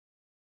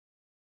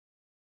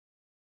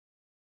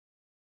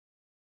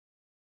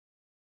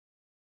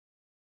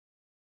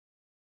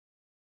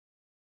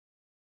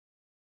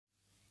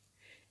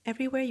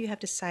Everywhere you have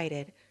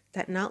decided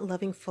that not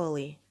loving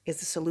fully is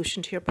the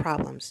solution to your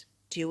problems,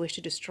 do you wish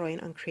to destroy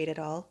and uncreate it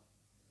all?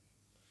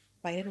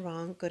 Right and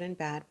wrong, good and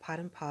bad, pot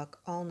and pock,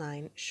 all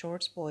nine,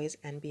 shorts, boys,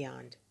 and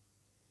beyond.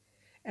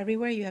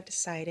 Everywhere you have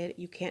decided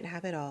you can't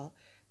have it all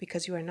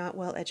because you are not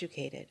well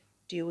educated,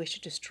 do you wish to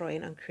destroy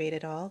and uncreate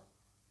it all?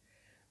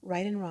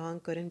 Right and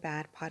wrong, good and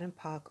bad, pot and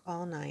pock,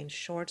 all nine,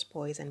 shorts,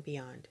 boys, and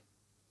beyond.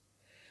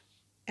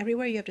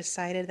 Everywhere you have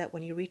decided that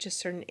when you reach a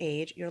certain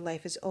age, your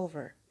life is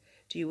over,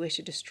 do you wish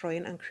to destroy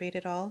and uncreate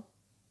it all?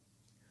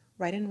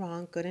 Right and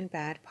wrong, good and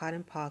bad, pot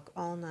and pock,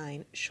 all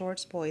nine,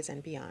 shorts, boys,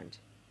 and beyond.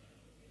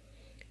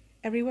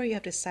 Everywhere you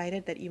have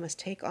decided that you must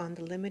take on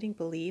the limiting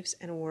beliefs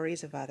and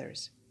worries of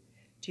others,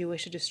 do you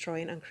wish to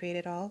destroy and uncreate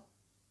it all?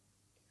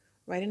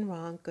 Right and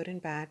wrong, good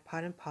and bad,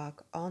 pot and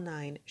pock, all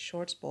nine,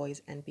 shorts,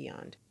 boys, and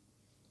beyond.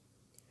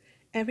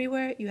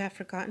 Everywhere you have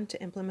forgotten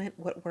to implement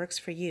what works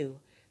for you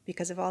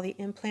because of all the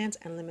implants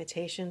and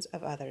limitations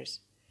of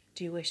others,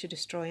 do you wish to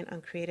destroy and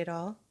uncreate it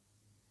all?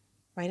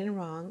 Right and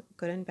wrong,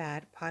 good and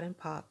bad, pot and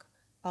pock,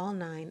 all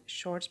nine,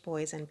 shorts,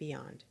 boys, and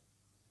beyond.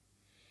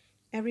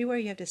 Everywhere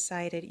you have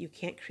decided you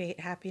can't create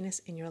happiness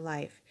in your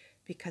life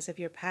because of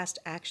your past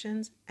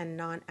actions and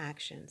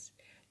non-actions,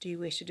 do you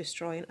wish to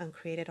destroy and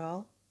uncreate it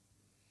all?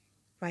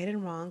 Right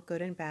and wrong,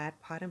 good and bad,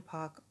 pot and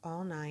pock,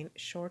 all nine,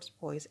 shorts,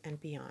 boys, and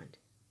beyond.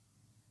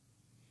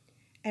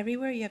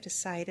 Everywhere you have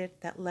decided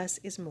that less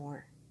is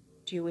more,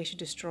 do you wish to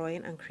destroy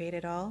and uncreate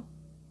it all?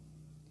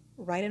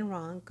 Right and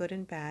wrong, good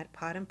and bad,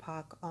 pot and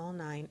pock, all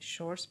nine,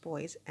 shorts,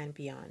 boys, and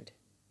beyond.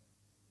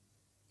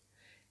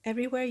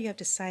 Everywhere you have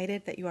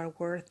decided that you are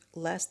worth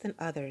less than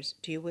others,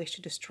 do you wish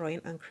to destroy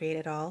and uncreate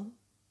it all?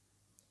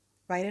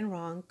 Right and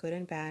wrong, good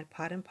and bad,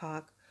 pot and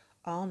pock,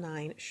 all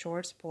nine,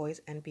 shorts,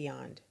 boys, and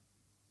beyond.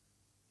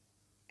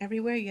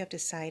 Everywhere you have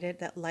decided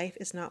that life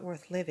is not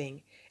worth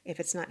living if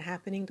it's not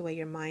happening the way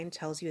your mind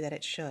tells you that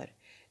it should,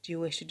 do you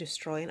wish to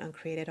destroy and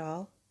uncreate it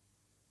all?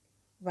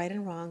 Right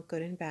and wrong,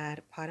 good and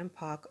bad, pot and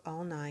pock,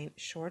 all nine,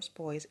 shorts,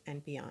 boys,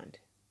 and beyond.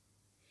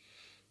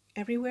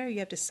 Everywhere you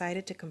have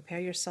decided to compare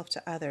yourself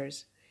to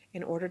others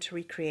in order to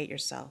recreate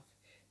yourself,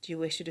 do you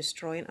wish to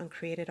destroy and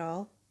uncreate it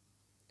all?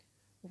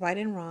 Right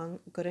and wrong,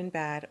 good and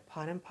bad,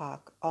 pot and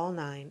pock, all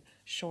nine,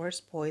 shorts,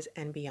 boys,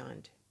 and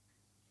beyond.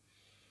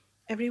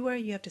 Everywhere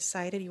you have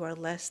decided you are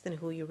less than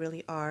who you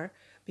really are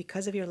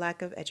because of your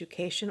lack of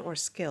education or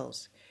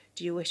skills,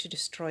 do you wish to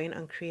destroy and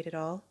uncreate it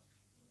all?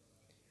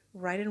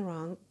 Right and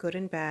wrong, good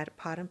and bad,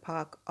 pot and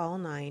pock, all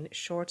nine,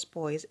 shorts,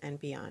 boys, and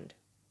beyond.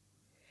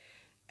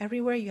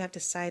 Everywhere you have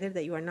decided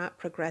that you are not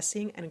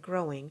progressing and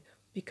growing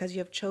because you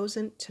have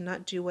chosen to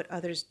not do what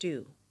others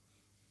do,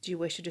 do you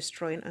wish to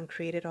destroy and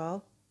uncreate it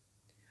all?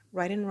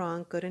 Right and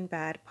wrong, good and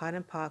bad, pot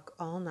and pock,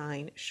 all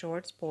nine,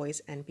 shorts, boys,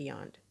 and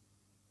beyond.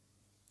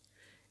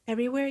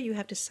 Everywhere you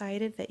have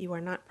decided that you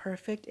are not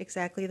perfect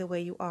exactly the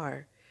way you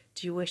are,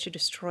 do you wish to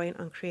destroy and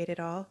uncreate it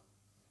all?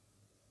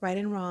 Right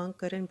and wrong,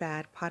 good and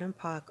bad, pot and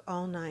pock,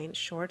 all nine,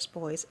 shorts,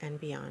 boys, and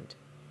beyond.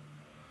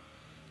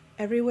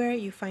 Everywhere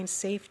you find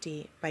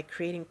safety by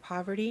creating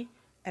poverty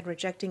and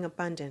rejecting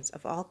abundance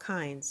of all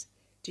kinds,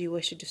 do you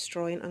wish to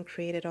destroy and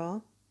uncreate it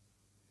all?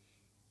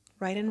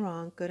 Right and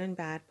wrong, good and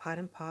bad, pot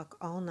and pock,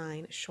 all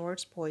nine,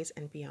 shorts, boys,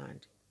 and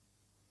beyond.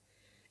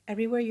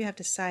 Everywhere you have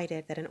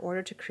decided that in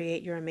order to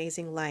create your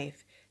amazing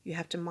life, you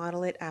have to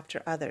model it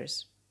after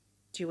others,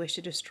 do you wish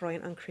to destroy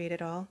and uncreate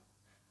it all?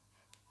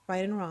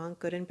 Right and wrong,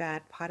 good and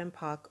bad, pot and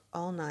pock,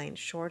 all nine,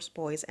 shorts,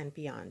 boys, and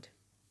beyond.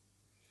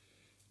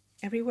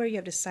 Everywhere you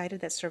have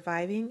decided that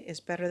surviving is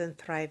better than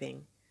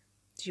thriving,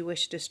 do you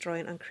wish to destroy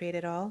and uncreate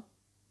it all?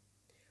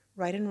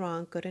 Right and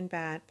wrong, good and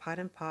bad, pot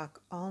and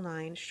pock, all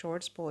nine,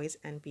 shorts, boys,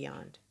 and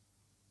beyond.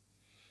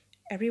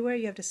 Everywhere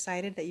you have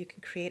decided that you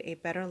can create a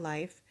better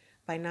life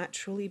by not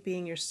truly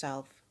being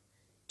yourself,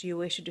 do you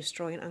wish to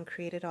destroy and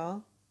uncreate it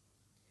all?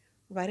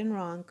 Right and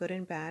wrong, good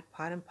and bad,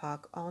 pot and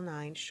pock, all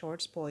nine,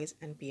 shorts, boys,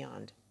 and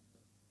beyond.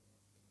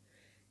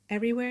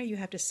 Everywhere you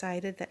have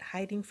decided that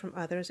hiding from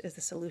others is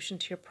the solution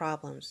to your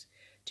problems,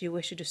 do you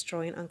wish to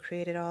destroy and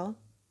uncreate it all?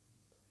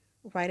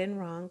 Right and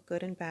wrong,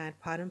 good and bad,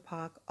 pot and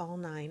pock, all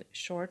nine,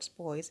 shorts,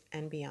 boys,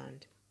 and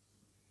beyond.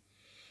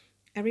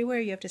 Everywhere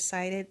you have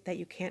decided that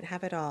you can't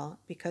have it all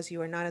because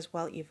you are not as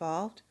well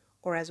evolved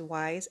or as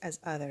wise as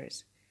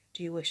others,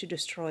 do you wish to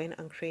destroy and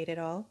uncreate it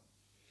all?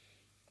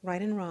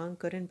 Right and wrong,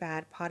 good and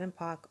bad, pot and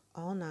pock,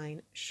 all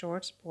nine,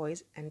 shorts,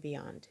 boys, and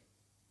beyond.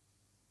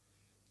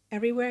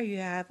 Everywhere you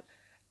have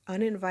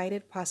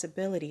uninvited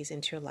possibilities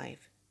into your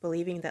life,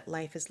 believing that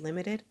life is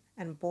limited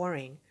and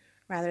boring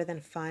rather than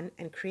fun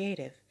and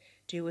creative,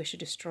 do you wish to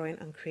destroy and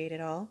uncreate it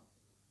all?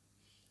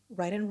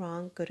 Right and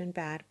wrong, good and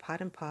bad,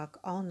 pot and pock,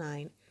 all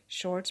nine,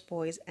 shorts,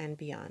 boys, and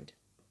beyond.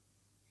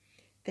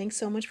 Thanks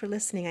so much for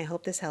listening. I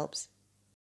hope this helps.